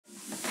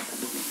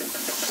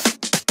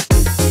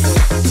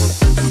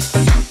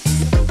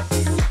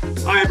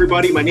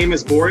everybody. My name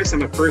is Boris.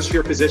 I'm a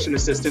first-year physician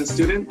assistant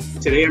student.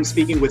 Today I'm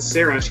speaking with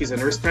Sara. She's a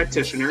nurse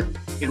practitioner,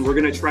 and we're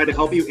going to try to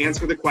help you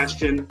answer the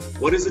question,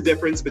 what is the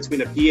difference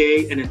between a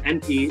PA and an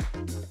NP?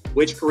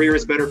 Which career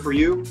is better for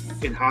you?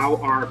 And how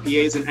are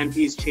PAs and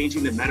NPs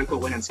changing the medical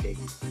landscape?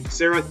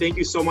 Sara, thank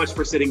you so much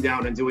for sitting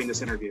down and doing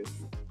this interview.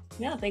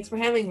 Yeah, thanks for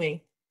having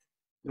me.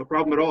 No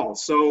problem at all.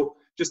 So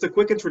just a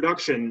quick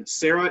introduction.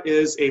 Sara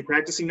is a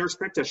practicing nurse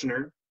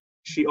practitioner.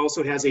 She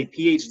also has a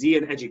PhD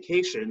in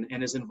education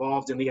and is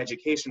involved in the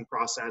education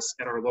process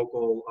at our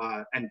local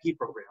NP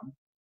program.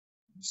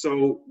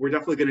 So we're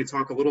definitely going to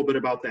talk a little bit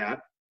about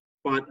that.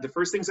 But the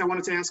first things I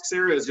wanted to ask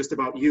Sara is just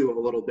about you a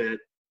little bit.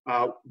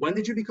 When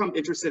did you become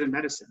interested in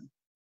medicine?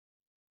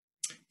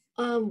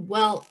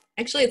 Well,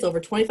 actually, it's over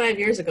 25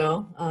 years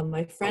ago.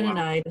 My friend and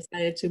I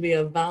decided to be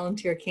a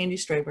volunteer candy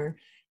striper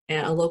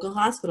at a local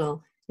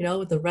hospital, you know,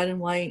 with the red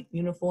and white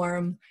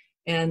uniform.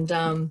 And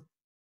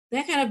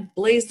that kind of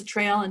blazed the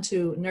trail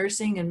into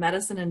nursing and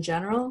medicine in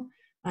general.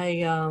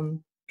 I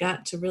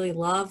got to really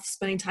love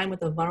spending time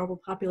with a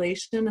vulnerable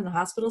population in the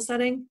hospital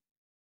setting.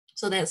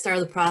 So that started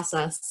the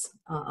process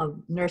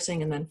of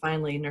nursing and then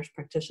finally nurse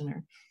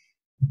practitioner.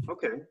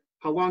 Okay.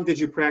 How long did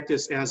you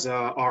practice as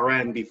a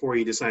RN before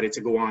you decided to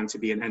go on to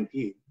be an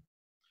NP?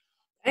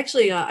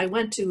 Actually, I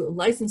went to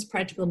licensed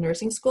practical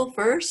nursing school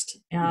first.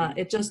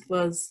 It just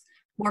was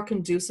more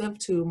conducive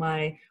to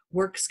my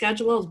work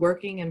schedule. I was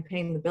working and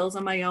paying the bills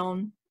on my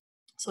own.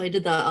 So I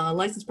did the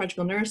licensed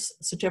practical nurse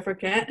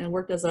certificate and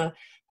worked as a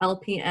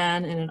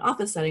LPN in an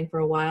office setting for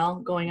a while,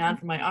 going on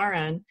for my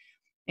RN.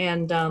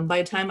 And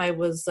by the time I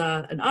was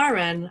an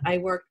RN, I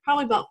worked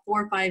probably about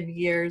 4 or 5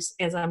 years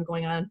as I'm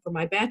going on for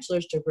my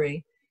bachelor's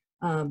degree.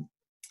 And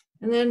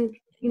then,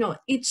 you know,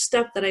 each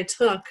step that I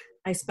took,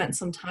 I spent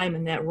some time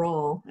in that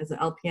role as an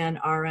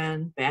LPN,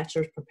 RN,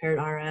 bachelor's prepared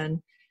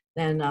RN,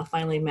 then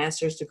finally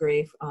master's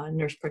degree,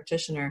 nurse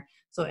practitioner.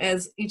 So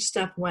as each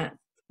step went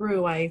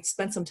through, I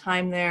spent some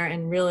time there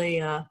and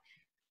really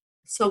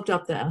soaked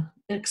up the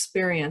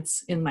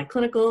experience in my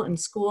clinical and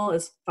school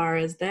as far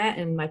as that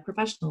and my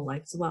professional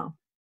life as well.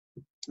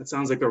 It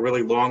sounds like a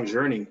really long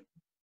journey.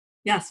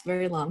 Yes,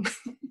 very long.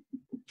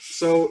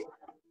 So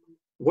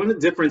one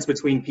difference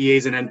between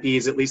PAs and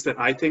NPs, at least that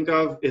I think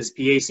of, is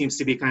PA seems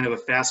to be kind of a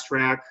fast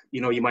track.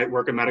 You know, you might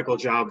work a medical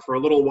job for a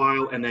little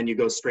while and then you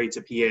go straight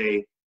to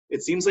PA.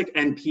 It seems like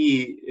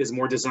NP is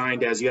more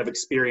designed as you have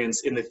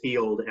experience in the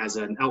field as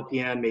an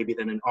LPN, maybe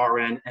then an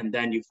RN, and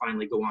then you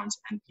finally go on to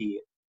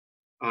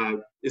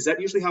NP. Is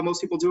that usually how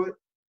most people do it?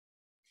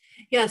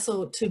 Yeah,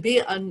 so to be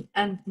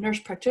a nurse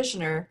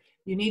practitioner,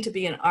 you need to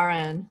be an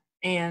RN,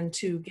 and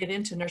to get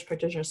into nurse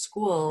practitioner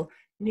school,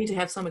 you need to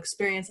have some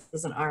experience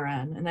as an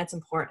RN, and that's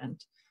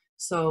important.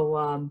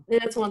 So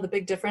that's one of the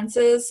big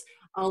differences.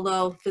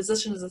 Although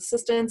physicians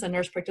assistants and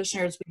nurse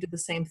practitioners, we do the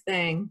same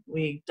thing.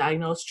 We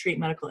diagnose, treat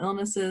medical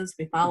illnesses,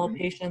 we follow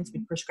patients, we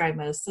prescribe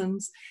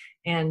medicines,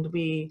 and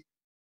we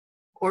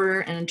order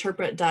and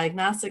interpret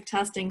diagnostic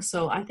testing.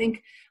 So I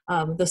think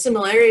the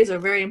similarities are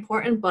very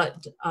important,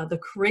 but the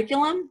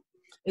curriculum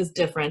is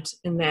different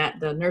in that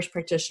the nurse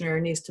practitioner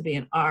needs to be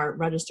an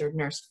registered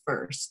nurse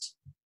first.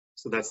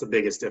 So that's the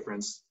biggest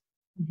difference.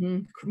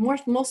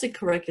 Mostly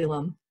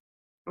curriculum.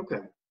 Okay.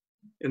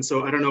 And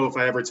so I don't know if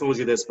I ever told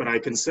you this, but I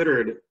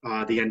considered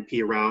the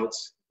NP route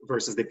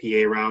versus the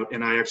PA route.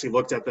 And I actually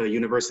looked at the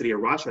University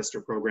of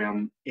Rochester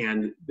program,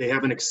 and they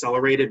have an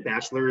accelerated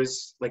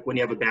bachelor's, like when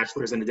you have a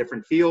bachelor's in a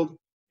different field,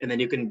 and then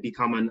you can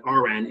become an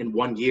RN in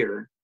 1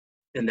 year.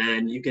 And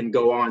then you can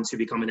go on to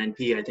become an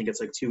NP. I think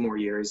it's like 2 more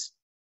years.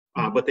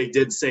 But they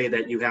did say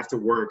that you have to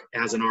work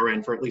as an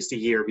RN for at least a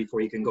year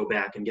before you can go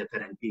back and get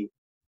that NP.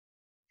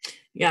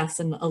 Yes,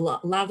 and a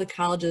lot of the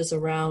colleges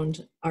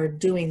around are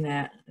doing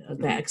that,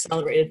 that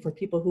accelerated for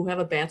people who have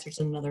a bachelor's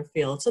in another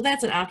field. So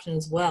that's an option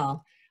as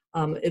well.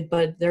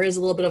 But there is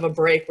a little bit of a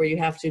break where you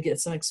have to get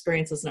some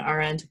experience as an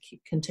RN to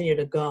continue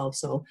to go.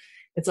 So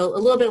it's a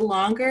little bit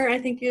longer, I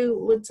think you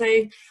would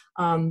say.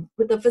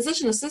 With the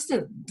physician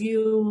assistant,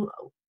 you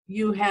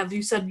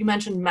said you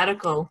mentioned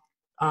medical,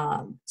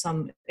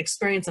 some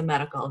experience in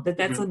medical.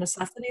 That's a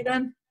necessity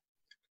then?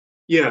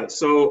 Yeah,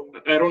 so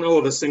I don't know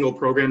of a single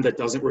program that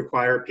doesn't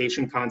require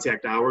patient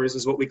contact hours,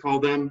 is what we call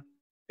them.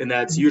 And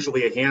that's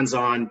usually a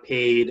hands-on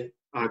paid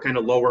kind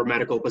of lower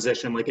medical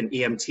position like an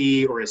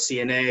EMT or a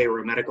CNA or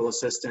a medical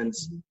assistant,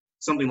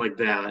 something like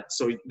that.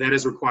 So that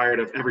is required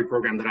of every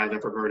program that I've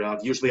ever heard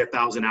of, usually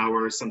 1,000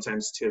 hours,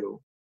 sometimes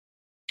 2.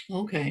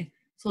 Okay.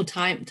 So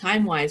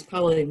time-wise,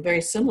 probably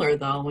very similar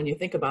though, when you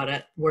think about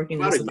it,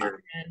 working as an RN,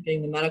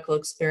 getting the medical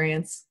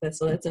experience.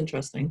 That's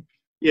interesting.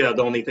 Yeah,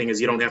 the only thing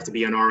is you don't have to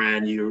be an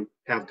RN. You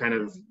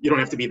don't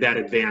have to be that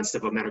advanced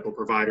of a medical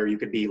provider. You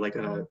could be like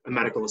a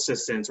medical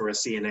assistant or a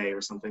CNA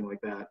or something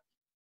like that.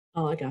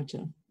 Oh, I gotcha.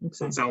 Okay.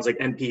 So it sounds like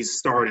NPs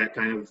start at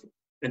kind of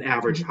an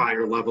average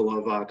higher level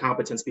of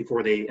competence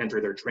before they enter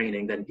their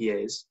training than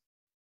PAs.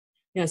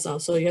 Yeah, so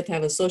you have to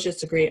have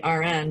associate's degree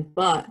RN,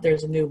 but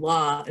there's a new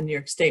law in New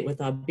York State with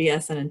a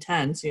BSN in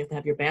 10, so you have to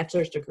have your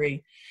bachelor's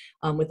degree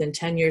within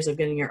 10 years of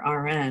getting your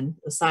RN,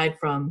 aside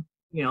from,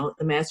 you know,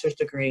 the master's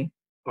degree.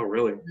 Oh,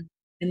 really?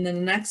 And then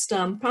the next,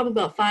 probably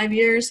about 5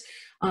 years,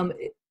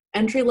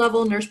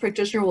 entry-level nurse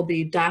practitioner will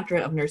be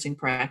doctorate of nursing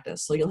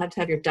practice. So you'll have to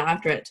have your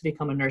doctorate to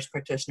become a nurse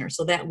practitioner.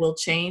 So that will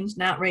change,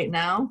 not right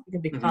now. You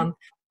can become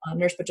a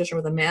nurse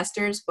practitioner with a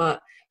master's,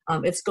 but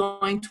it's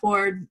going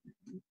toward,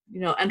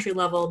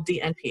 entry-level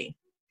DNP.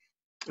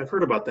 I've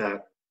heard about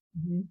that.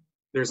 Mm-hmm.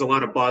 There's a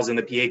lot of buzz in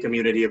the PA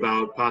community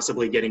about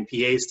possibly getting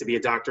PAs to be a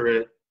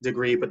doctorate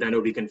degree, but then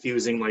it'll be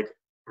confusing. Like,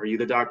 are you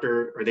the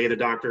doctor? Are they the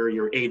doctor?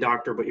 You're a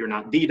doctor, but you're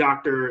not the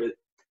doctor.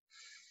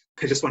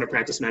 I just want to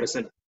practice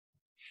medicine.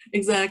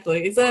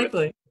 Exactly.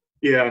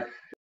 Yeah.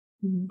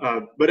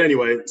 But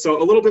anyway,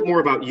 so a little bit more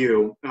about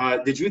you.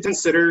 Did you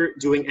consider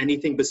doing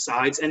anything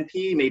besides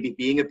NP, maybe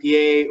being a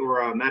PA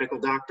or a medical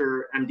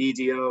doctor, MD,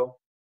 DO?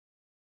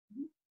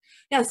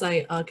 Yes,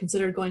 I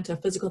considered going to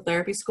physical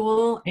therapy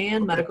school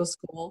and medical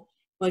school.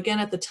 But again,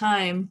 at the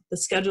time, the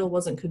schedule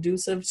wasn't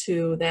conducive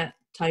to that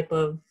type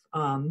of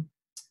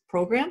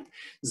program.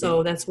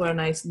 So that's when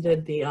I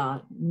did the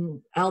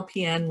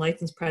LPN,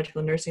 Licensed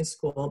Practical Nursing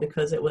School,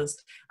 because it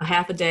was a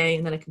half a day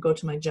and then I could go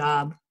to my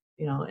job,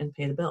 and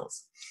pay the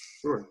bills.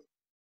 Sure.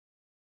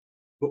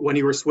 But when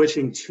you were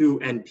switching to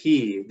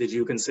NP, did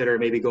you consider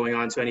maybe going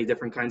on to any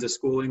different kinds of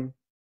schooling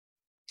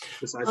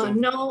besides that?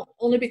 No,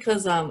 only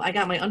because I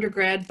got my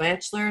undergrad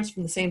bachelor's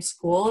from the same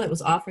school. It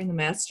was offering the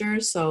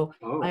master's. So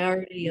I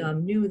already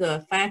knew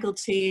the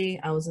faculty.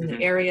 I was in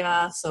the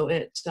area. So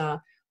it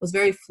was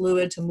very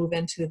fluid to move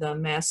into the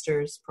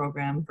master's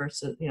program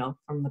versus,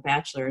 from the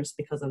bachelor's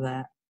because of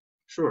that.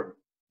 Sure.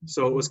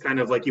 So it was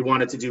kind of like you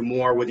wanted to do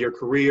more with your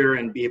career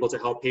and be able to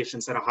help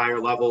patients at a higher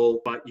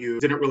level, but you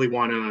didn't really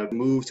want to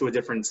move to a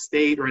different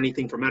state or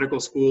anything for medical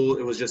school.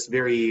 It was just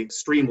very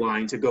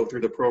streamlined to go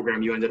through the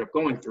program you ended up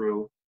going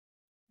through.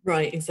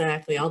 Right,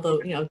 exactly. Although,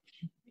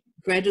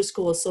 graduate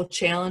school is so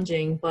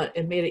challenging, but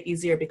it made it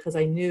easier because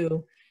I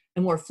knew,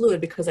 and more fluid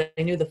because I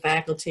knew the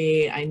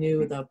faculty, I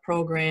knew the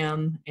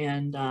program,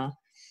 and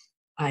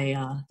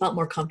I felt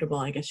more comfortable,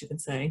 I guess you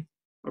could say.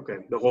 Okay.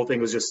 The whole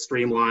thing was just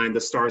streamlined, the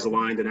stars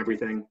aligned and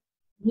everything.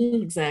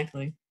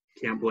 Exactly.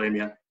 Can't blame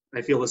you.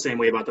 I feel the same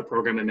way about the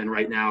program I'm in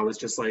right now. It's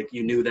just like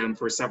you knew them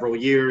for several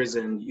years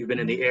and you've been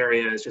in the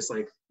area. It's just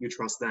like you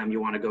trust them.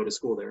 You want to go to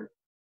school there.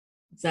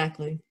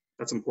 Exactly.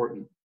 That's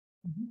important.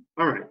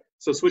 All right.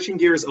 So switching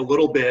gears a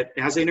little bit,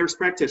 as a nurse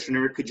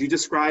practitioner, could you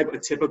describe a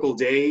typical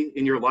day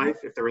in your life,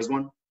 if there is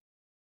one?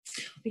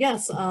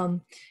 Yes.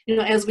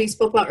 As we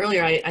spoke about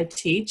earlier, I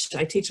teach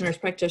nurse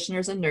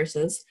practitioners and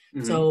nurses.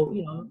 So,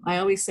 I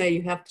always say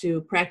you have to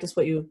practice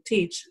what you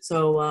teach.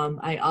 So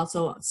I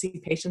also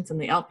see patients in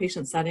the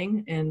outpatient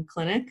setting in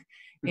clinic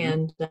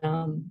and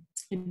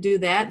do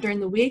that during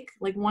the week,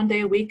 like one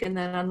day a week. And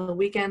then on the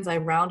weekends, I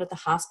round at the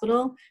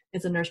hospital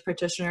as a nurse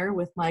practitioner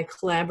with my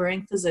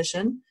collaborating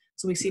physician.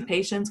 So we see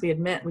patients, we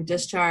admit, we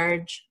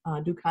discharge,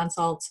 do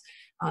consults.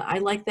 I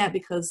like that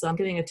because I'm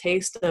getting a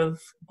taste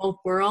of both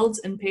worlds,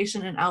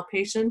 inpatient and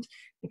outpatient.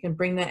 I can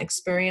bring that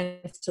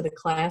experience to the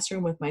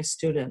classroom with my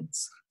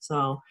students.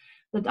 So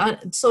it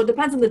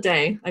depends on the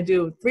day. I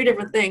do 3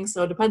 different things,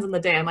 so it depends on the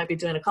day. I might be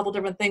doing a couple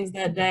different things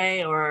that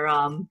day or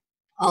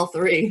all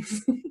 3.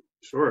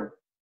 Sure.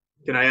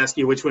 Can I ask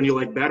you which one you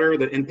like better,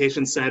 the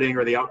inpatient setting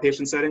or the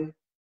outpatient setting?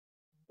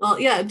 Well,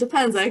 yeah, it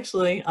depends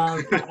actually.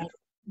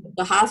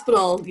 The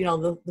hospital,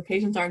 the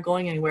patients aren't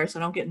going anywhere, so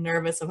I don't get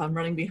nervous if I'm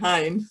running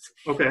behind.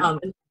 Okay.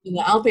 In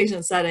the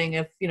outpatient setting,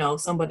 if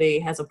somebody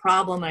has a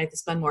problem and I have to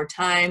spend more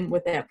time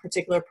with that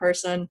particular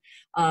person,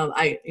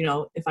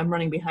 if I'm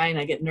running behind,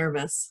 I get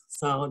nervous.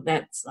 So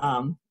that's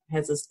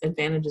has its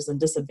advantages and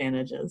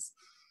disadvantages.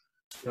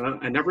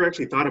 I never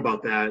actually thought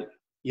about that.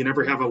 You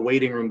never have a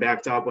waiting room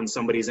backed up when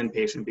somebody's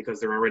inpatient because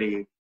they're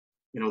already,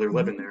 they're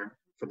living there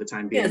for the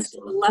time being. Yeah, it's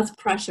less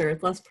pressure.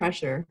 It's less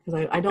pressure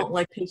because I don't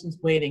like patients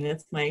waiting.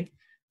 That's my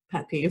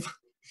pet peeve.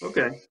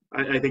 Okay.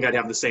 I think I'd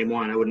have the same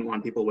one. I wouldn't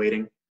want people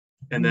waiting.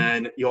 And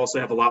then you also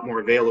have a lot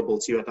more available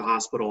to you at the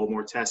hospital,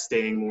 more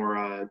testing,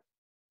 more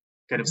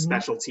kind of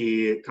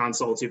specialty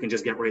consults you can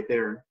just get right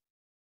there.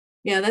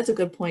 Yeah, that's a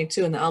good point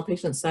too. In the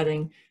outpatient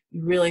setting,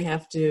 you really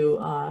have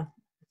to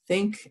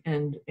think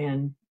and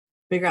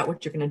figure out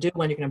what you're going to do,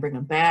 when you're going to bring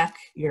them back.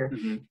 You're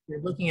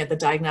looking at the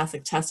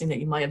diagnostic testing that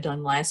you might have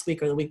done last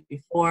week or the week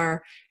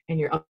before, and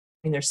you're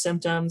updating their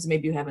symptoms.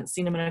 Maybe you haven't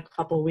seen them in a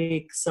couple of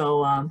weeks.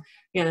 So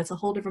yeah, that's a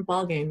whole different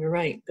ballgame. You're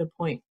right. Good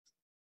point.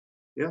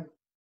 Yeah.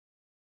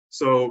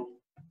 So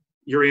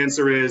your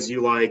answer is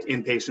you like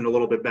inpatient a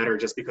little bit better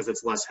just because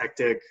it's less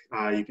hectic.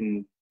 You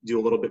can do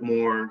a little bit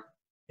more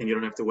and you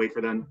don't have to wait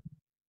for them,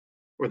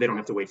 or they don't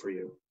have to wait for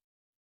you.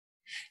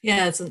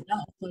 Yeah, it's not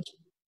much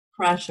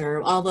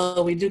pressure,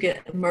 although we do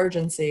get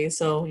emergencies.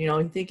 So,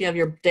 you think you have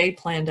your day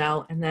planned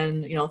out and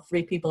then,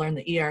 3 people are in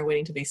the ER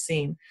waiting to be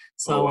seen.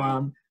 So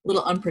a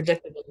little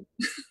unpredictable.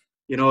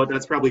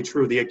 That's probably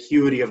true. The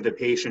acuity of the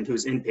patient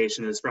who's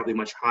inpatient is probably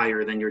much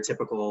higher than your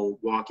typical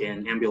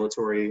walk-in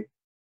ambulatory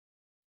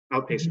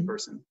outpatient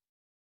person.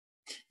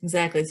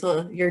 Exactly.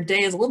 So your day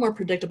is a little more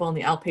predictable in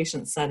the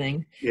outpatient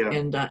setting. Yeah.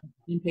 And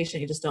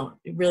inpatient,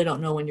 you really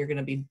don't know when you're going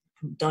to be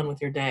done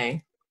with your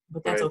day,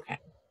 but that's okay.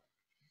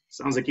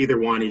 Sounds like either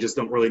one, you just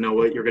don't really know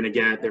what you're going to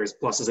get. There's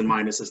pluses and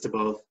minuses to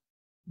both.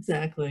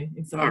 Exactly, All right,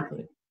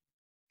 exactly.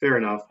 fair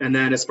enough. And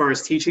then as far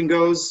as teaching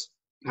goes,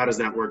 how does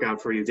that work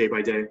out for you day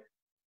by day?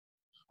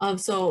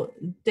 So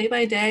day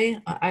by day,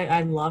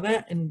 I love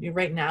it. And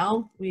right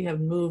now we have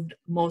moved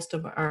most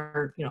of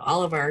our,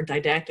 all of our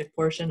didactic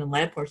portion and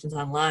lab portions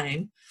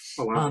online,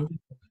 Oh, wow.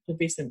 with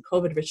recent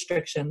COVID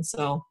restrictions.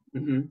 So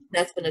Hmm.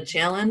 that's been a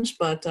challenge,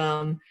 but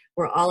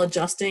we're all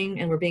adjusting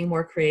and we're being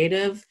more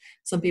creative.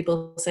 Some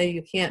people say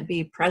you can't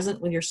be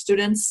present with your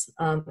students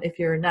if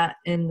you're not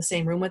in the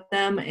same room with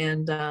them.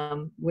 And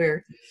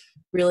we're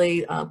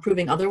really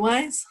proving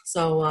otherwise.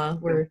 So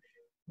we're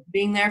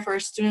being there for our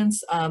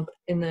students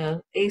in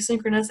the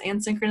asynchronous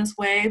and synchronous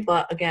way,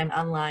 but again,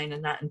 online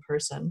and not in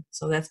person.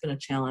 So that's been a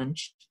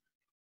challenge.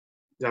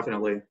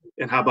 Definitely.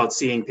 And how about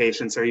seeing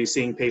patients? Are you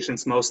seeing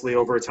patients mostly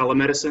over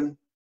telemedicine?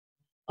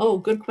 Oh,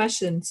 good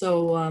question.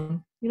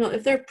 So,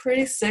 if they're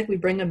pretty sick, we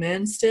bring them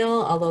in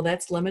still, although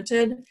that's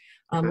limited.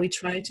 Okay. We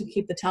try to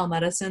keep the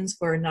telemedicines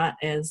for not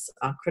as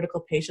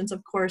critical patients,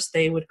 of course.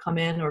 They would come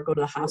in or go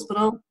to the Sure.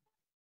 hospital,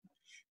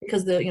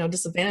 because the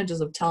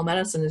disadvantages of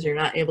telemedicine is you're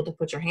not able to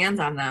put your hands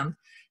on them.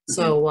 Hmm.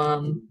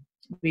 So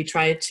we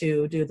try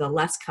to do the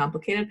less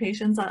complicated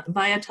patients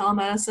via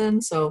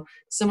telemedicine. So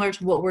similar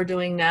to what we're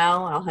doing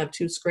now, I'll have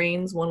two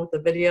screens, one with the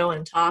video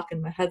and talk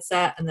in my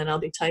headset, and then I'll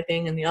be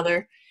typing in the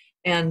other.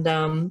 And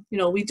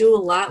we do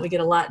a lot. We get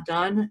a lot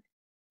done.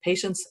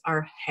 Patients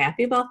are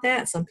happy about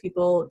that. Some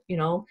people,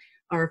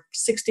 are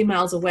 60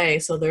 miles away,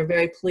 so they're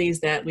very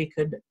pleased that we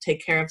could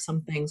take care of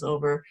some things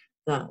over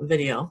the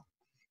video.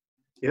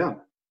 Yeah.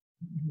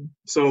 Mhm.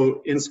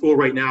 So in school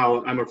right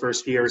now, I'm a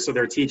first year, so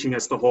they're teaching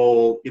us the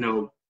whole,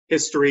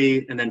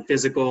 history and then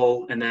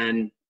physical, and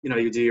then,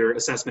 you do your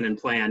assessment and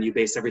plan, you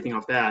base everything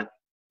off that.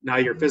 Now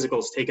your physical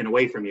is taken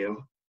away from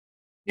you.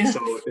 Yeah.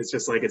 So it's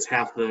just like it's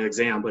half the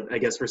exam, but I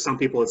guess for some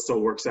people it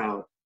still works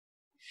out.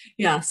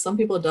 Yeah, some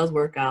people it does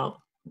work out.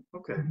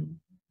 Okay. Mhm.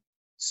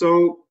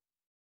 So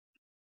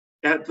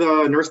at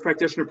the nurse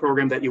practitioner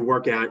program that you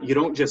work at, you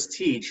don't just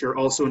teach, you're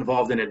also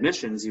involved in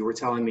admissions. You were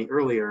telling me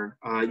earlier,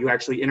 you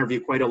actually interview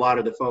quite a lot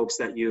of the folks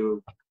that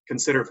you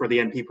consider for the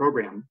NP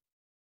program.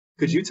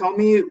 Could you tell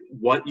me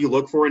what you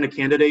look for in a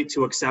candidate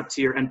to accept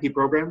to your NP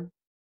program?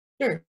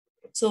 Sure.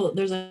 So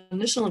there's an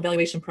initial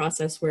evaluation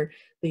process where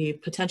the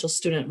potential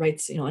student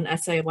writes, an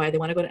essay of why they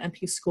want to go to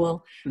NP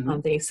school. Hmm.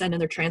 They send in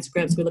their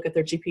transcripts. We look at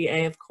their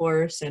GPA, of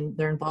course, and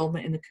their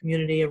involvement in the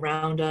community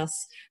around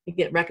us. We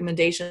get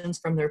recommendations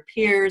from their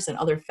peers and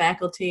other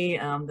faculty,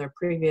 their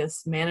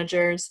previous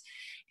managers,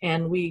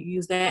 and we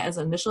use that as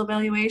an initial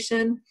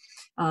evaluation.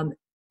 Out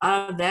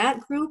of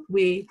that group,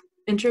 we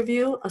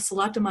interview a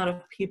select amount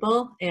of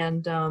people,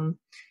 and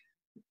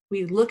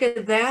we look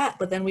at that,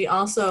 but then we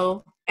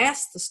also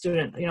ask the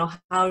student,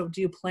 how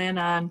do you plan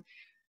on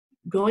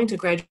going to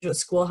graduate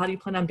school? How do you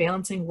plan on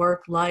balancing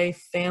work,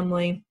 life,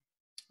 family?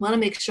 We want to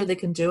make sure they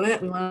can do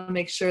it. We want to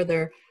make sure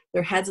their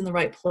head's in the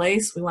right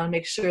place. We want to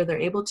make sure they're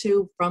able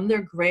to from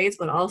their grades,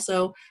 but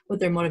also with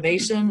their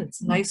motivation.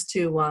 It's nice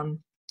to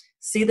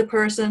see the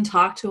person,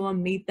 talk to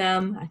them, meet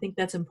them. I think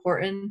that's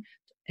important,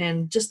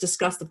 and just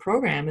discuss the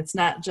program. It's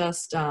not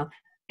just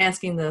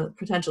asking the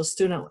potential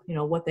student,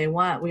 what they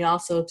want. We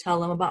also tell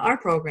them about our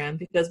program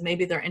because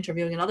maybe they're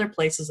interviewing in other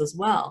places as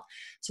well.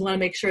 So we want to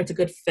make sure it's a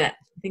good fit.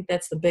 I think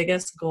that's the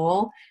biggest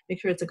goal. Make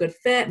sure it's a good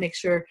fit. Make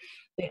sure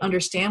they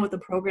understand what the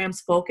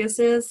program's focus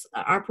is.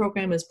 Our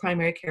program is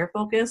primary care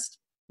focused.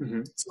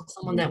 Hmm. So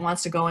someone that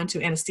wants to go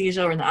into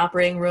anesthesia or in the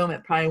operating room,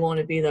 it probably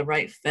won't be the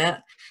right fit.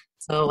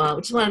 So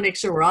we just want to make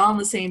sure we're all on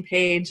the same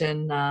page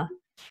and they're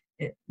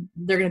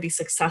going to be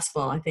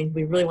successful. I think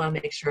we really want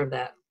to make sure of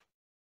that.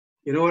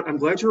 You know what? I'm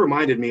glad you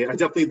reminded me.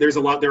 There's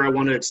a lot there I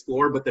want to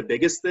explore, but the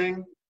biggest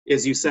thing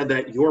is you said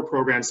that your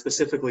program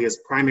specifically is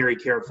primary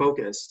care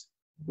focused.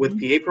 With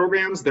PA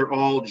programs, they're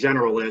all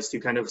generalist. You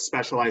kind of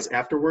specialize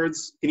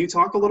afterwards. Can you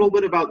talk a little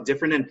bit about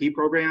different NP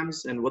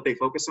programs and what they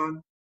focus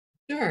on?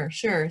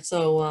 Sure.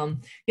 So,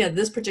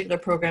 this particular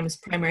program is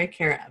primary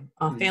care,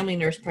 Mhm. family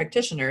nurse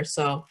practitioner.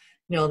 So,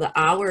 the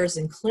hours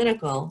in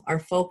clinical are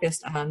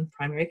focused on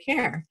primary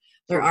care.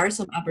 There Sure. are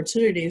some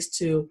opportunities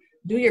to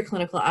do your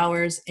clinical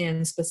hours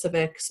in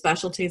specific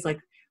specialties like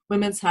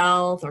women's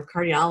health or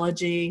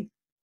cardiology,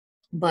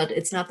 but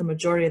it's not the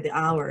majority of the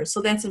hours.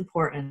 So that's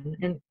important.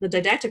 And the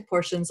didactic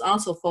portions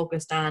also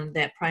focused on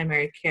that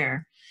primary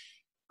care.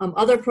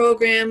 Other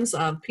programs,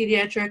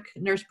 pediatric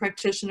nurse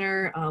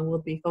practitioner will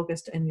be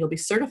focused, and you'll be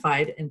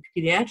certified in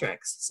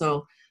pediatrics.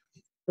 So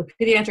the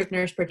pediatric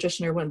nurse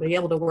practitioner wouldn't be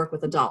able to work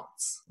with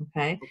adults,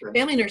 okay? Okay.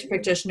 Family nurse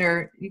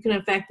practitioner, you can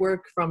in fact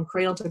work from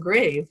cradle to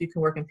grave. You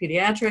can work in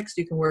pediatrics,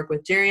 you can work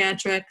with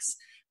geriatrics.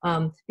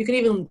 You can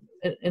even,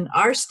 in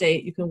our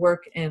state, you can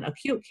work in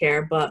acute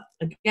care, but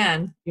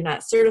again, you're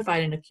not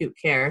certified in acute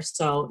care.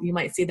 So you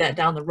might see that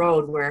down the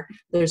road where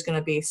there's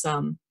gonna be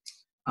some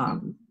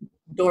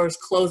doors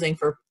closing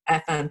for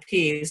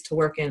FNPs to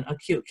work in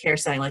acute care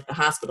setting like the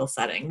hospital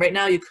setting. Right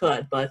now you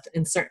could, but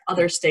in certain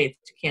other states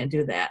you can't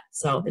do that.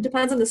 So it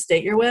depends on the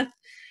state you're with.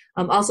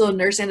 Also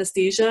nurse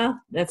anesthesia.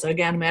 That's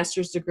again a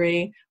master's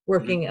degree,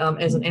 working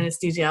as an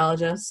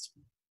anesthesiologist.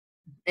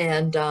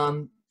 And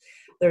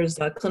there's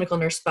a clinical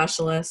nurse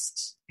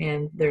specialist,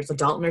 and there's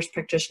adult nurse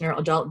practitioner,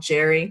 adult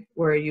GERI,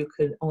 where you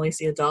could only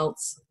see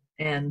adults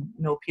and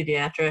no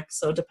pediatrics.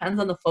 So it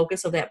depends on the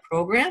focus of that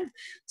program.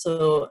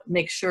 So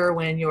make sure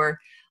when you're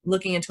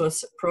looking into a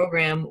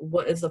program,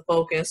 what is the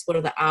focus? What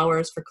are the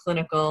hours for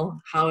clinical?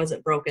 How is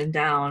it broken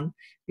down?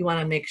 You want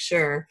to make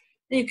sure.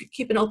 And you could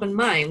keep an open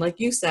mind. Like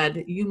you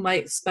said, you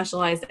might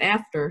specialize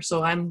after.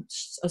 So I'm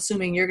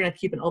assuming you're going to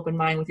keep an open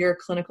mind with your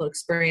clinical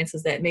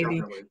experiences that maybe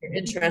Definitely. your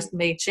interest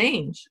may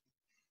change.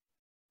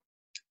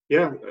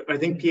 Yeah, I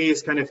think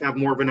PAs kind of have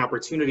more of an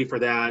opportunity for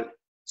that,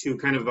 to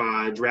kind of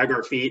drag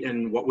our feet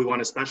in what we want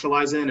to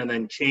specialize in and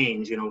then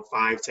change,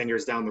 5-10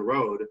 years down the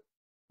road.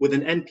 With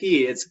an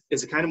NP,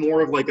 it's kind of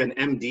more of like an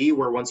MD,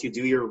 where once you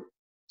do your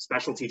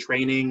specialty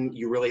training,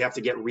 you really have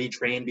to get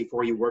retrained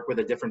before you work with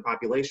a different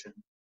population.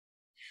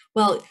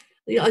 Well,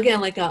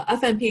 again, like a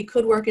FNP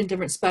could work in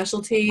different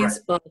specialties,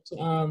 but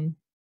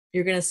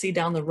you're going to see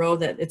down the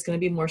road that it's going to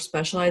be more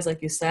specialized,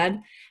 like you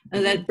said.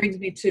 And that brings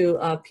me to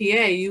PA.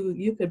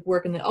 You could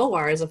work in the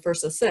OR as a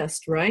first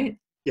assist, right?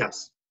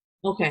 Yes.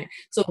 Okay,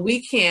 so we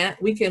can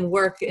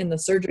work in the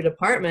surgery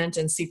department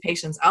and see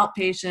patients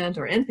outpatient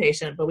or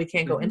inpatient, but we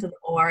can't go into the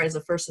OR as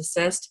a first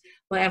assist.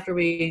 But after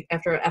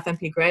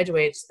FNP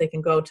graduates, they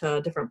can go to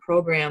a different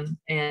program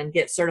and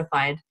get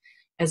certified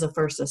as a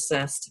first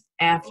assist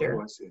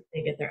after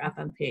they get their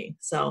FNP.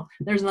 So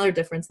there's another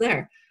difference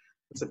there.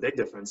 It's a big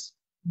difference.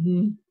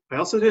 Mm-hmm. I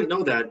also didn't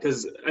know that,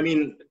 because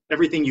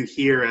everything you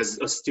hear as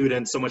a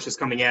student, so much is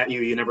coming at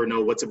you, you never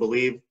know what to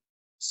believe.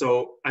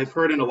 So I've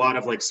heard in a lot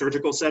of like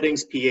surgical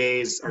settings,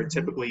 PAs are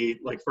typically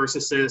like first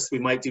assist. We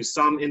might do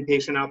some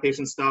inpatient,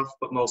 outpatient stuff,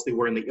 but mostly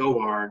we're in the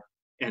OR,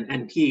 and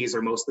NPs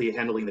are mostly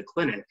handling the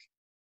clinic.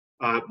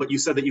 But you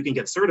said that you can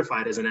get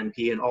certified as an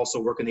NP and also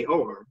work in the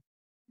OR.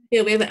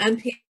 Yeah, we have an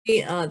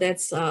NP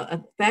that's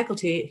a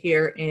faculty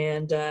here,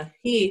 and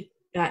he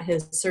got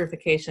his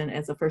certification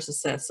as a first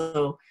assist.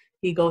 So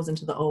he goes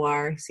into the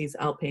OR, he sees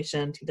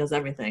outpatient, he does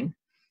everything.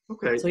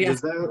 Okay. So yeah.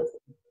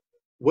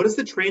 What does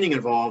the training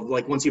involve?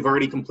 Like once you've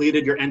already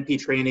completed your NP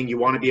training, you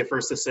want to be a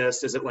first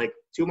assist. Is it like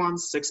 2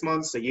 months, 6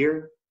 months, a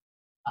year?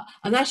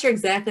 I'm not sure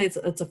exactly.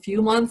 It's a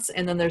few months,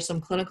 and then there's some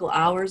clinical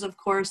hours, of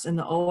course, in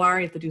the OR.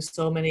 You have to do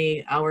so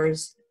many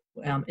hours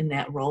in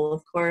that role,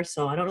 of course.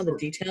 So I don't know the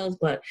details,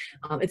 but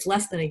it's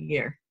less than a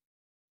year.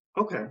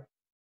 Okay.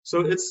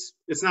 So it's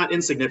not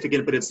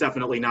insignificant, but it's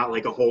definitely not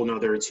like a whole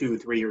nother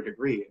 2-3 year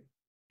degree.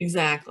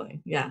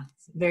 Exactly. Yeah.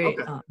 It's very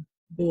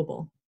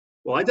doable.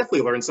 Well, I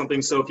definitely learned something.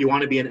 So if you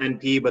want to be an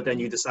NP, but then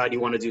you decide you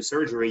want to do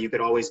surgery, you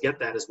could always get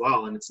that as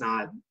well. And it's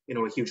not,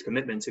 a huge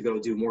commitment to go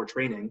do more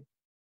training.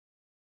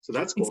 So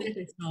that's cool.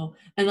 Exactly. So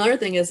another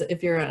thing is,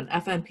 if you're an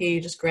FNP,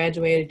 you just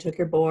graduated, took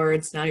your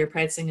boards, now you're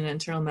practicing in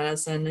internal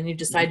medicine, and you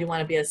decide you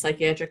want to be a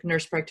psychiatric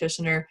nurse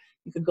practitioner,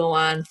 you could go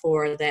on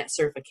for that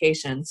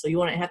certification. So you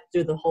wouldn't have to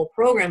do the whole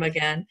program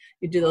again.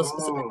 You do those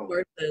specific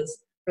courses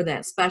for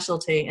that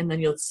specialty, and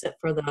then you'll sit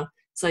for the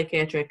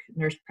psychiatric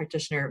nurse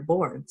practitioner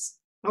boards.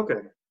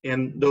 Okay.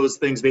 And those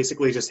things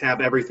basically just have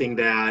everything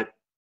that,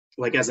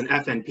 like as an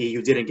FNP,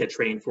 you didn't get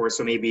trained for.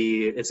 So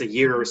maybe it's a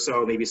year or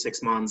so, maybe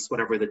 6 months,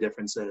 whatever the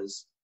difference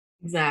is.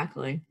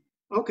 Exactly.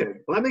 Okay.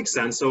 Well, that makes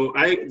sense. So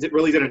I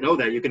really didn't know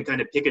that. You can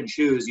kind of pick and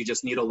choose. You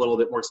just need a little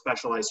bit more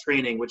specialized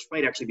training, which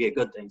might actually be a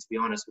good thing, to be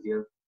honest with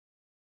you.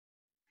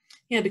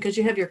 Yeah, because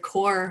you have your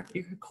core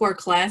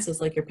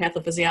classes, like your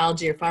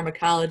pathophysiology or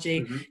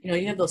pharmacology.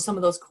 You have some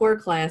of those core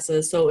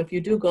classes. So if you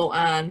do go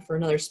on for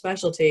another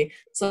specialty,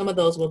 some of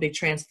those will be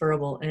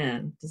transferable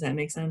in. Does that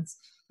make sense?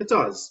 It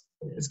does.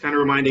 It's kind of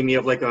reminding me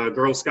of like a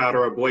Girl Scout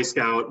or a Boy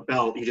Scout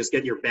belt. You just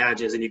get your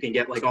badges and you can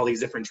get like all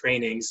these different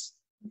trainings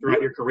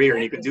throughout your career,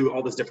 and you can do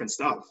all this different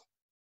stuff.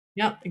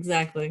 Yep,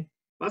 exactly.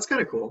 That's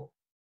kind of cool.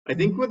 I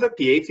think with the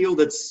PA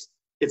field,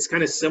 it's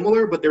kind of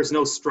similar, but there's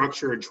no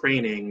structured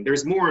training.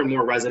 There's more and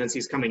more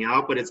residencies coming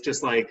out, but it's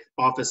just like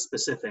office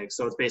specific.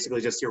 So it's basically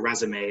just your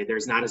resume.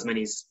 There's not as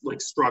many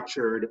like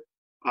structured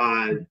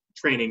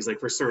trainings like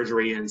for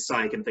surgery and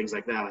psych and things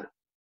like that.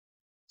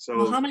 So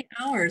well, how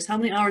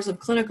many hours of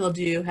clinical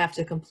do you have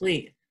to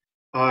complete?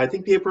 I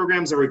think PA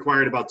programs are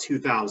required about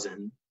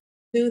 2,000.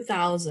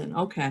 2,000.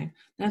 Okay.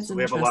 That's so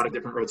we have a lot of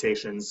different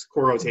rotations,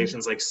 core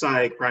rotations like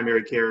psych,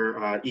 primary care,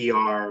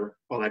 ER,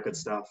 all that good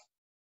stuff.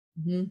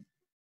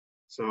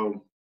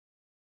 So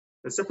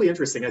that's definitely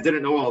interesting. I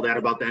didn't know all that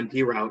about the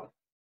NP route.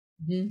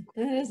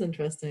 That is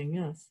interesting,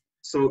 yes.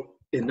 So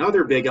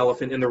another big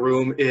elephant in the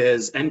room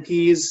is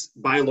NPs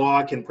by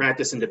law can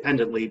practice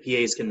independently,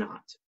 PAs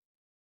cannot.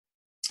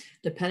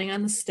 Depending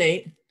on the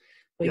state.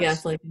 But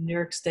yes, like in New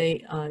York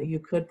State, you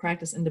could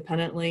practice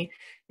independently.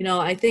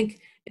 I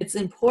think it's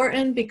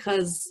important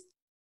because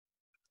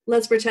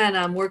let's pretend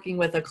I'm working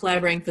with a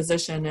collaborating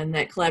physician and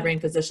that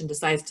collaborating physician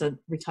decides to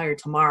retire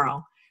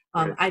tomorrow.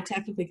 I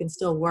technically can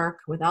still work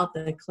without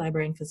the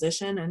collaborating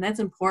physician, and that's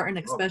important,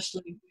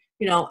 especially,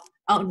 out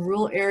in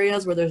rural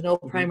areas where there's no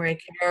primary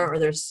care or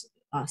there's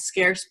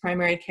scarce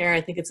primary care.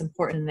 I think it's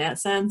important in that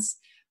sense.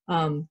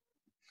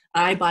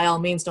 I, by all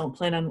means, don't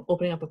plan on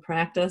opening up a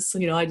practice.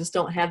 You know, I just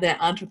don't have that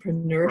Right.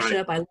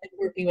 entrepreneurship. I like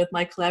working with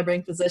my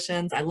collaborating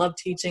physicians. I love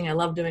teaching. I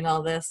love doing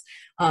all this.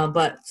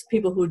 But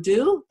people who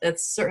do,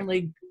 that's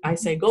certainly, I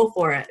say, go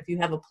for it. If you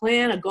have a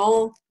plan, a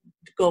goal,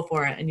 go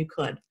for it, and you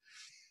could.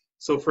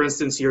 So for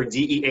instance, your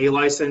DEA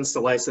license, the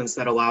license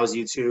that allows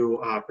you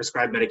to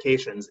prescribe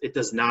medications, it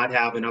does not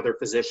have another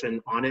physician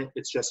on it.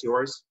 It's just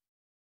yours.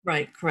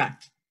 Right,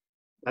 correct.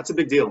 That's a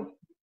big deal.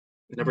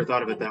 I never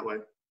thought of it Mhm. that way.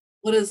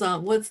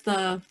 What's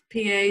the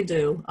PA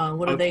do?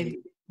 What do they, Okay.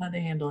 how do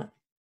they handle it?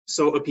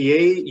 So a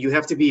PA, you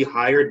have to be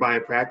hired by a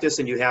practice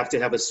and you have to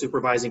have a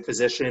supervising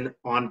physician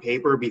on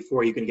paper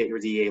before you can get your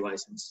DEA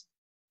license.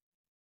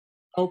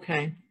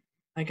 Okay,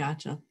 I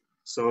gotcha.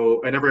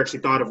 So I never actually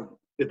thought of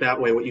it that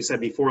way, what you said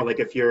before, like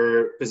if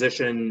your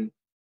physician,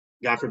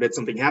 God forbid,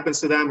 something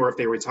happens to them or if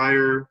they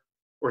retire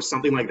or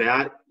something like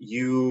that,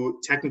 you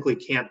technically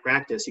can't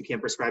practice. You can't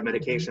prescribe Mhm.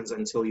 medications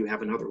until you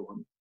have another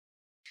one.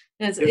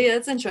 If, Yeah,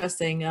 it's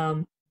interesting.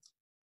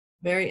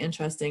 Very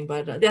interesting,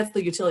 but that's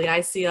the utility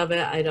I see of it.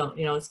 I don't,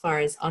 as far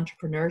as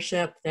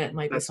entrepreneurship, that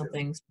might be that's it.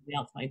 something somebody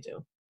else might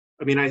do.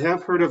 I mean, I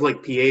have heard of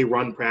like PA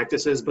run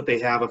practices, but they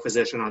have a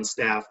physician on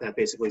staff that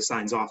basically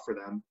signs off for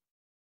them.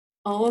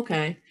 Oh,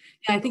 okay.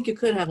 Yeah, I think you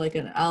could have like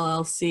an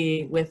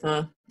LLC with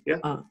Yeah.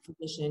 a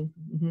physician.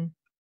 Hmm.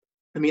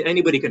 I mean,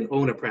 anybody can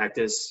own a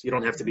practice. You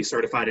don't have to be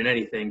certified in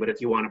anything, but if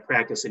you want to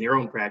practice in your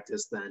own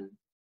practice, then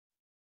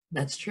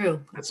That's true.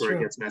 that's That's where it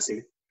true. gets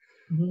messy.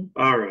 Hmm.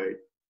 All right.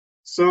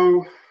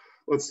 So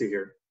let's see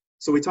here.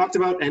 So we talked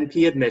about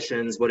NP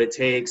admissions, what it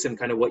takes, and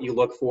kind of what you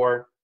look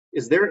for.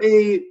 Is there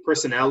a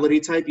personality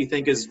type you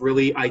think is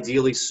really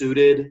ideally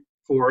suited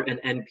for an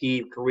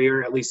NP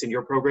career, at least in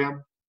your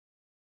program?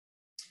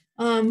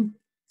 Um,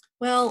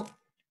 well,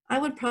 I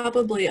would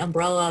probably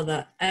umbrella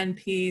the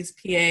NPs,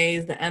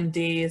 PAs, the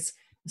MDs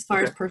as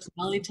far as Okay.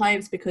 personality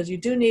types because you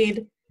do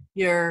need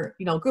your,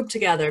 group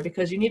together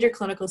because you need your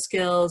clinical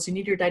skills, you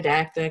need your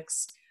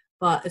didactics.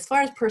 But as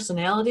far as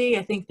personality,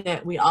 I think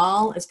that we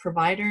all as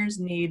providers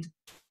need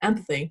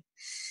empathy,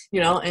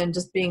 and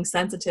just being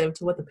sensitive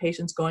to what the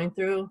patient's going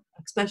through,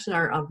 especially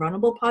our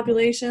vulnerable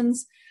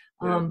populations.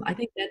 Yeah, I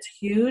think that's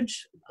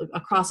huge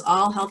across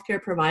all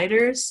healthcare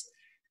providers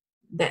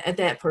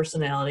that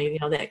personality,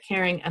 that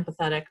caring,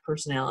 empathetic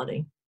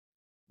personality.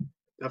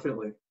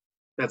 definitely.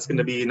 That's going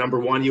to Mhm. be number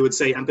one, you would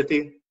say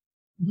empathy.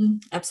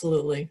 Mhm.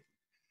 Absolutely.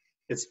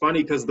 It's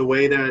funny because the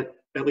way that,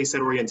 at least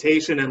at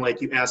orientation, and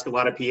like you ask a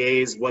lot of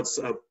PAs, what's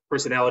a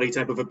personality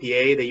type of a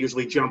PA, they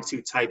usually jump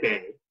to type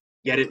A.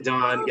 Get it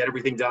done, get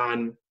everything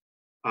done,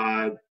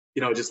 uh,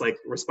 just like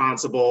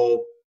responsible,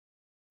 Mhm.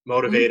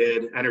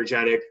 motivated,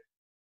 energetic.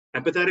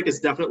 Empathetic is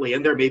definitely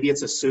in there. Maybe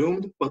it's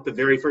assumed, but the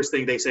very first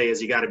thing they say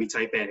is you got to be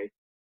type A.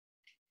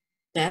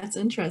 That's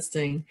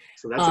interesting.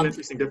 So that's an Um,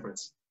 interesting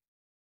difference.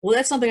 well,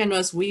 that's something I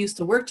noticed. We used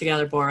to work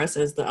together, Boris,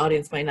 as the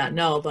audience might not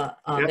know, but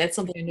Yep. that's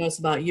something I noticed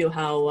about you,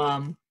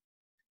 how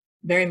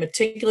very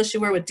meticulous you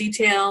were with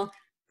detail,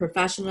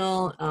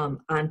 professional,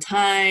 on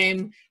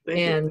time, Thank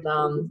you.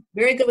 and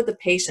very good with the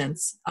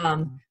patients.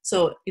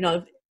 So,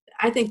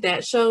 I think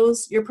that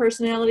shows your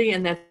personality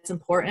and that's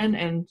important.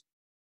 And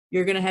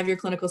you're going to have your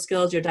clinical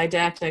skills, your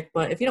didactic,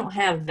 but if you don't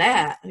have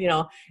that,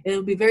 it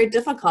will be very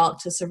difficult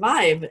to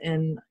survive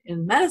in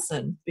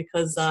medicine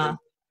because That's true.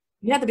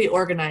 you have to be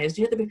organized.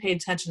 You have to be paying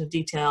attention to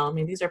detail. I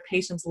mean, these are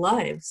patients'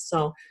 lives.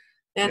 So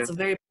Yeah, that's a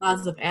very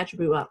positive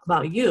attribute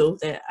about you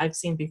that I've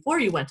seen before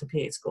you went to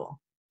PA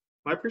school.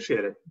 I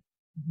appreciate it.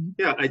 Mhm.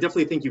 Yeah, I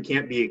definitely think you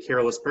can't be a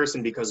careless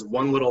person because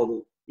one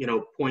little,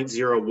 zero point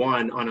zero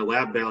 0.01 on a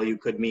lab value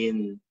could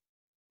mean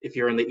if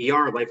you're in the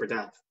ER, life or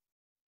death.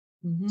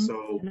 Mhm.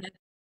 So And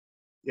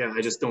yeah,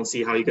 I just don't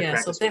see how you could yeah,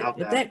 so practice without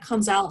if that. that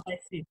comes out, I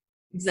see.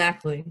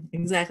 Exactly.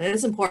 Exactly.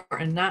 It's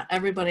important. Not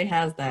everybody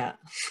has that.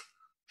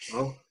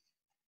 Well,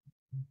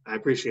 I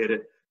appreciate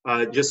it.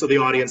 Just so the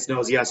audience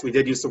knows, yes, we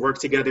did used to work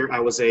together.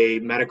 I was a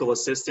medical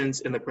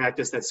assistant in the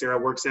practice that Sara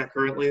works at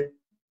currently.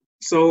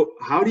 So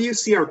how do you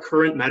see our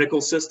current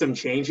medical system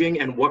changing,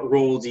 and what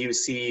role do you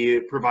see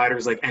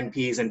providers like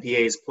NPs and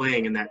PAs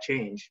playing in that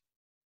change?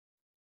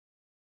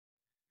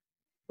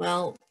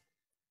 Well,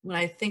 when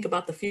I think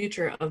about the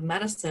future of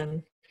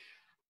medicine,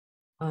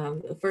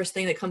 the first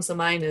thing that comes to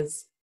mind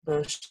is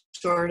the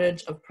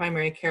shortage of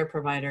primary care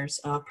providers,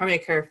 primary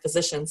care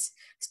physicians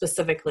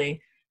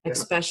specifically, Yeah,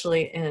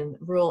 especially in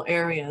rural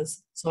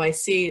areas. So I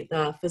see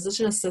the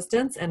physician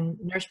assistants and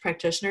nurse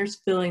practitioners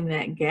filling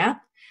that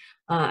gap.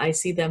 I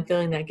see them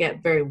filling that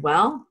gap very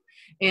well.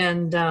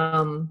 And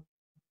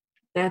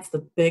that's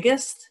the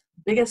biggest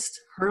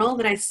hurdle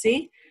that I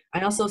see.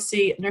 I also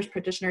see nurse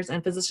practitioners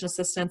and physician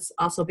assistants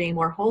also being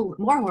more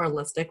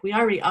holistic. We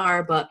already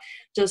are, but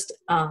just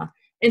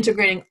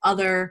integrating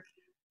other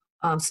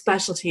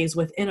specialties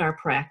within our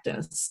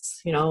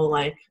practice.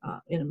 Like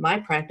in my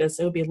practice,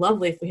 it would be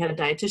lovely if we had a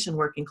dietitian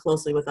working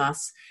closely with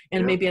us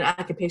and yeah, maybe an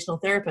occupational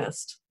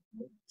therapist.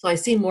 So I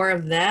see more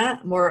of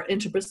that, more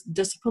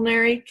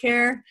interdisciplinary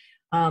care.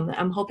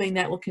 I'm hoping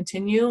that will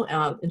continue.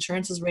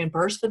 Insurance is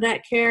reimbursed for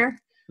that care.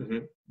 hmm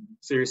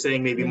So you're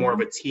saying maybe more of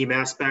Mhm. a team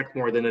aspect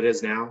more than it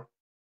is now?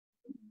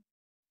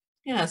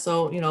 Yeah,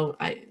 so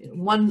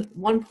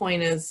one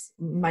point is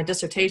my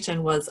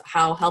dissertation was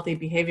how healthy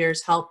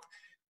behaviors help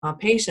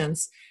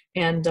patients,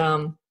 and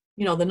the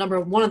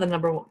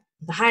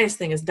highest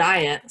thing is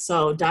diet.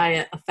 So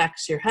diet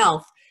affects your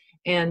health,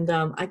 and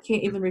I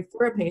can't even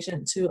refer a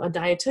patient to a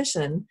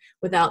dietitian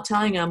without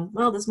telling them,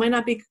 well, this might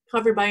not be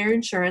covered by your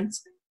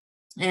insurance,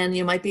 and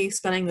you might be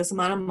spending this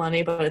amount of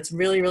money, but it's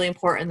really, really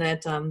important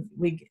that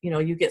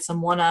you get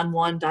some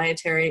one-on-one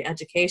dietary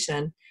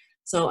education.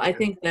 So I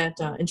think that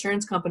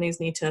insurance companies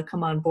need to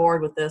come on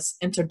board with this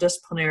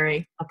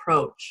interdisciplinary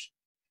approach.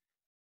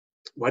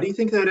 Why do you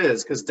think that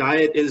is? Because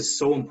diet is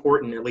so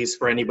important, at least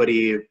for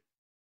anybody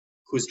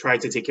who's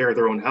tried to take care of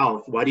their own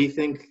health. Why do you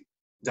think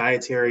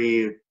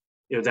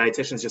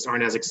dietitians just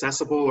aren't as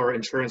accessible, or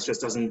insurance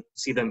just doesn't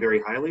see them very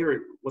highly,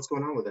 or what's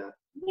going on with that?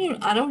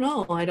 I don't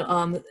know.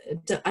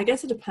 I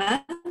guess it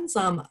depends.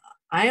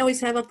 I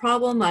always have a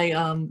problem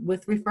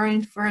with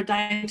referring for a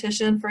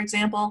dietitian, for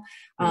example.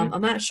 hmm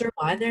I'm not sure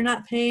why they're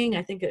not paying.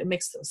 I think it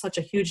makes such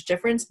a huge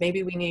difference.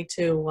 Maybe we need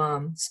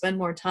to spend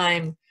more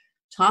time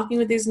talking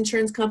with these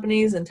insurance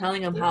companies and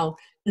telling them Yeah. how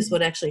this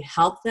would actually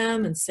help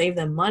them and save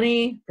them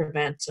money,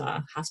 prevent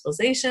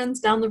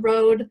hospitalizations down the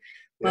road.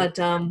 Yeah. But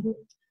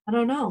I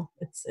don't know.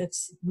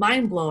 It's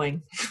mind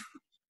blowing.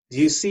 Do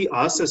you see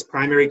us as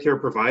primary care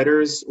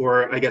providers,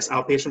 or I guess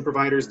outpatient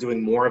providers,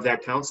 doing more of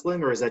that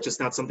counseling, or is that just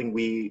not something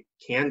we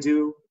can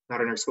do,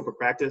 not in our scope of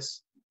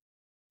practice?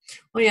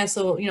 Oh yeah,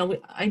 so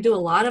I do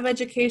a lot of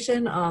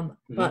education, hmm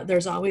but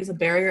there's always a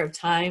barrier of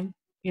time,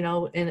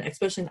 and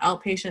especially an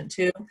outpatient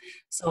too.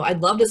 So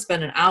I'd love to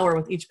spend an hour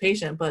with each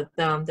patient, but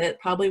that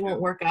probably Yeah.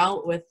 won't work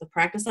out with the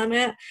practice I'm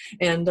at.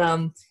 And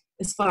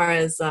as far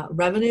as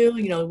revenue,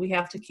 we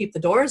have to keep the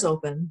doors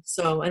open.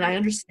 So, and I Right.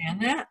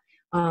 understand that.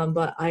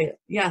 But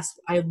yes,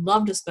 I'd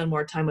love to spend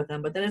more time with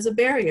them, but that is a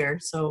barrier.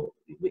 So,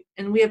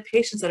 we have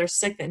patients that are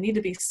sick that need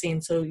to be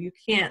seen. So you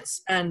can't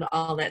spend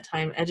all that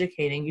time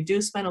educating. You do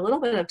spend a little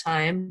bit of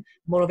time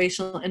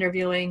motivational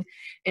interviewing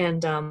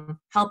and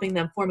helping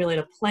them formulate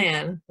a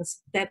plan.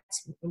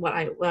 That's what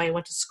I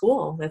went to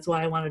school. That's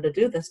what I wanted to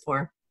do this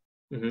for.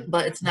 hmm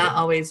But it's not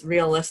always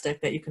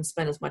realistic that you can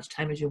spend as much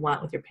time as you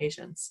want with your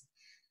patients.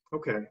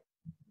 Okay.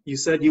 You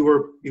said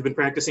you've been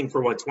practicing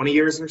for what, 20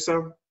 years or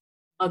so?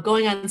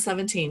 Going on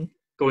 17.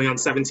 Going on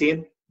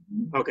 17?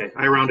 Okay,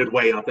 I rounded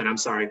way up then, I'm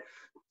sorry.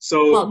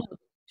 So, Well,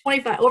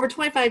 25 over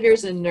 25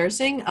 years in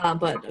nursing,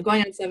 but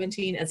going on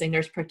 17 as a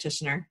nurse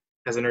practitioner.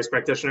 as a nurse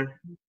practitioner?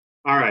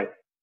 All right,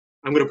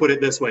 I'm going to put it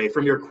this way.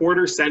 From your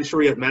quarter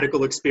century of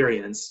medical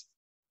experience,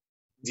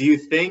 do you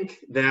think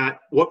that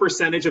what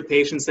percentage of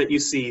patients that you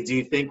see do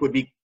you think would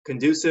be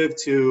conducive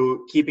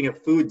to keeping a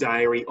food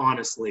diary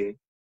honestly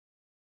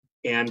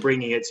and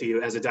bringing it to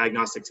you as a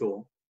diagnostic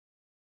tool?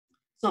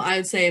 So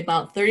I'd say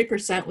about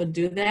 30% would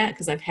do that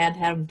because I've had to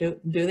have them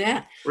do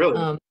that. Really?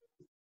 Um,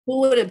 who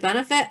would it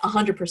benefit?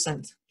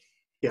 100%.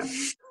 Yeah.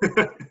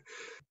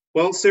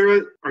 Well,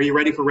 Sarah, are you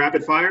ready for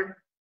rapid fire?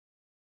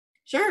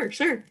 Sure,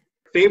 sure.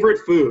 Favorite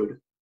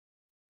food?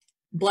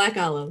 Black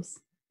olives.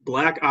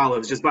 Black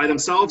olives, just by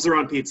themselves or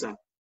on pizza?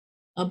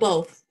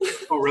 Both.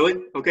 Oh,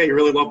 really? Okay, you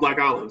really love black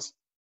olives.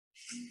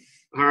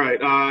 All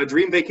right,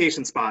 dream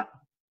vacation spot.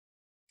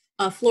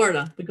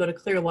 Florida. We go to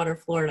Clearwater,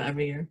 Florida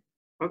every year.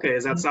 Okay,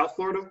 is that South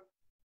Florida?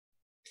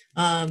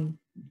 Um,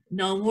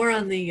 no, more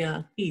on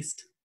the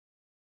east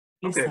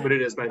Okay, but side.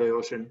 it is by the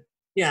ocean.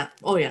 Yeah.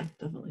 Oh, yeah,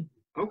 definitely.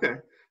 Okay.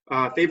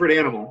 Favorite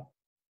animal?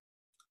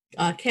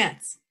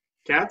 Cats.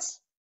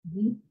 Cats?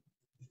 Mhm.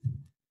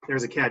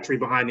 There's a cat tree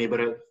behind me, but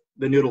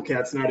the noodle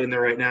cat's not in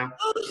there right now.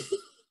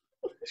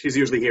 She's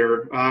usually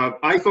here.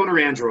 iPhone or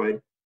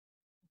Android?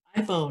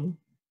 iPhone.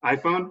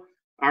 iPhone?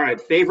 All right,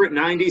 favorite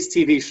 90s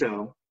TV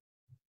show?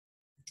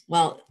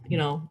 Well,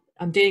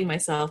 I'm dating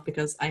myself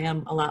because I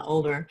am a lot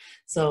older.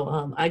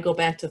 So I go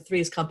back to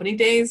Three's Company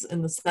days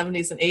in the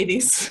 70s and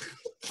 80s.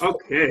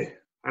 Okay,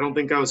 I don't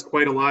think I was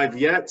quite alive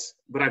yet,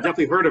 but I've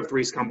definitely heard of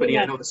Three's Company.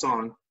 I Yeah. know the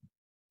song.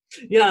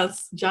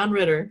 Yes, John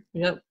Ritter.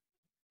 Yep.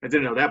 I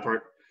didn't know that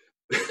part.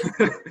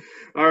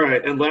 All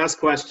right, and last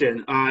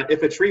question.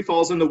 If a tree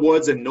falls in the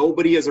woods and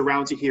nobody is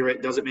around to hear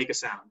it, does it make a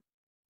sound?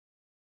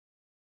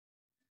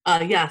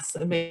 Yes,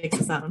 it makes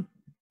a sound.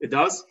 It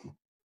does?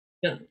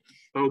 Yeah.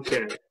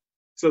 Okay.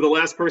 So the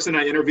last person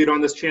I interviewed on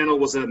this channel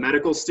was a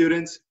medical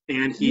student,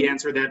 and he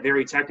answered that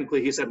very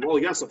technically. He said, well,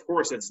 yes, of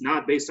course, it's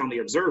not based on the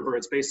observer,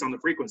 it's based on the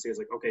frequency. I was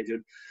like, okay,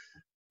 dude. Okay.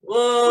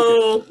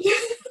 Whoa.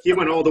 He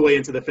went all the way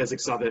into the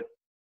physics of it,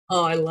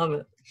 Oh, I love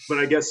it. but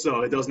I guess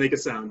so. It does make a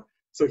sound.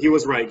 So he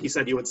was right. He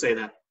said he would say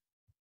that.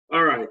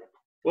 All right.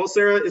 Well,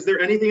 Sarah, is there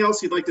anything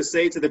else you'd like to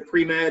say to the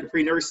pre-med,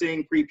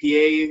 pre-nursing,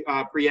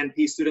 pre-PA,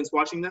 pre-NP students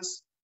watching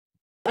this?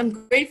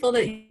 I'm grateful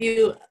that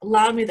you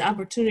allowed me the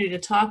opportunity to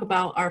talk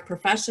about our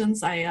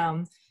professions.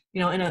 In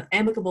an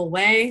amicable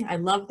way. I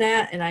love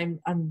that, and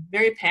I'm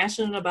very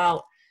passionate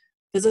about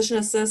physician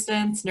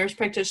assistants, nurse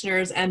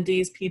practitioners,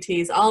 MDs,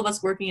 PTs, all of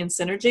us working in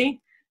synergy.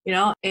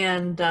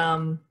 And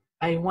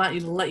I want you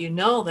to let you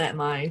know that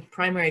my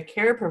primary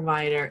care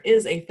provider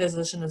is a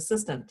physician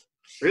assistant.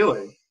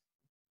 Really?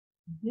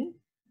 Mhm.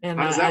 And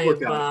How does that work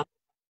I've out?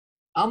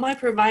 all my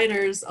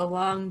providers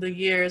along the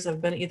years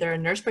have been either a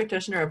nurse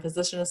practitioner or a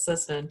physician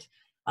assistant,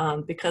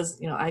 because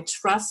I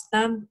trust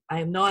them.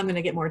 I know I'm going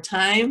to get more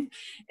time,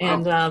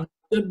 and Wow.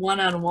 good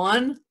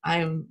one-on-one.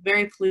 I'm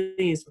very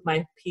pleased with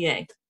my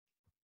PA.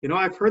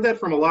 I've heard that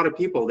from a lot of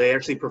people. They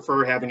actually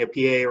prefer having a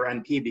PA or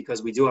NP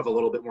because we do have a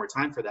little bit more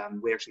time for them.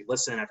 We actually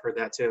listen. I've heard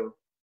that too.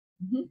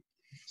 Mhm.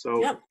 So,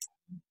 Yep.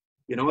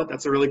 you know what?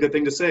 That's a really good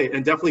thing to say.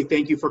 And definitely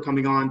thank you for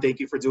coming on. Thank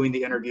you for doing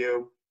the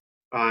interview.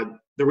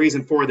 The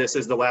reason for this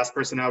is the last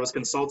person I was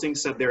consulting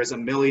said there's a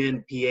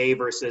million PA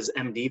versus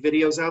MD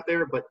videos out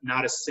there, but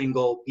not a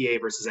single PA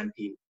versus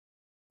NP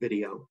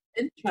video.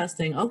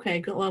 Interesting. Okay,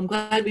 good. Well, I'm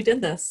glad we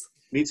did this.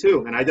 Me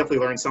too. And I definitely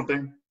learned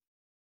something.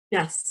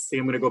 Yes. See,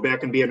 I'm going to go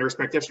back and be a nurse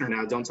practitioner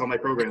now. Don't tell my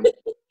program.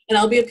 And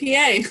I'll be a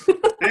PA.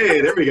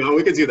 Hey, there we go.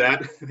 We could do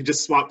that.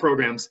 Just swap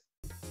programs.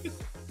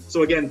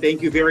 So again,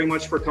 thank you very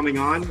much for coming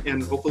on,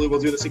 and hopefully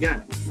we'll do this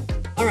again.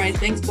 All right.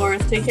 Thanks,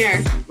 Boris. Take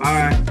care.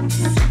 Bye.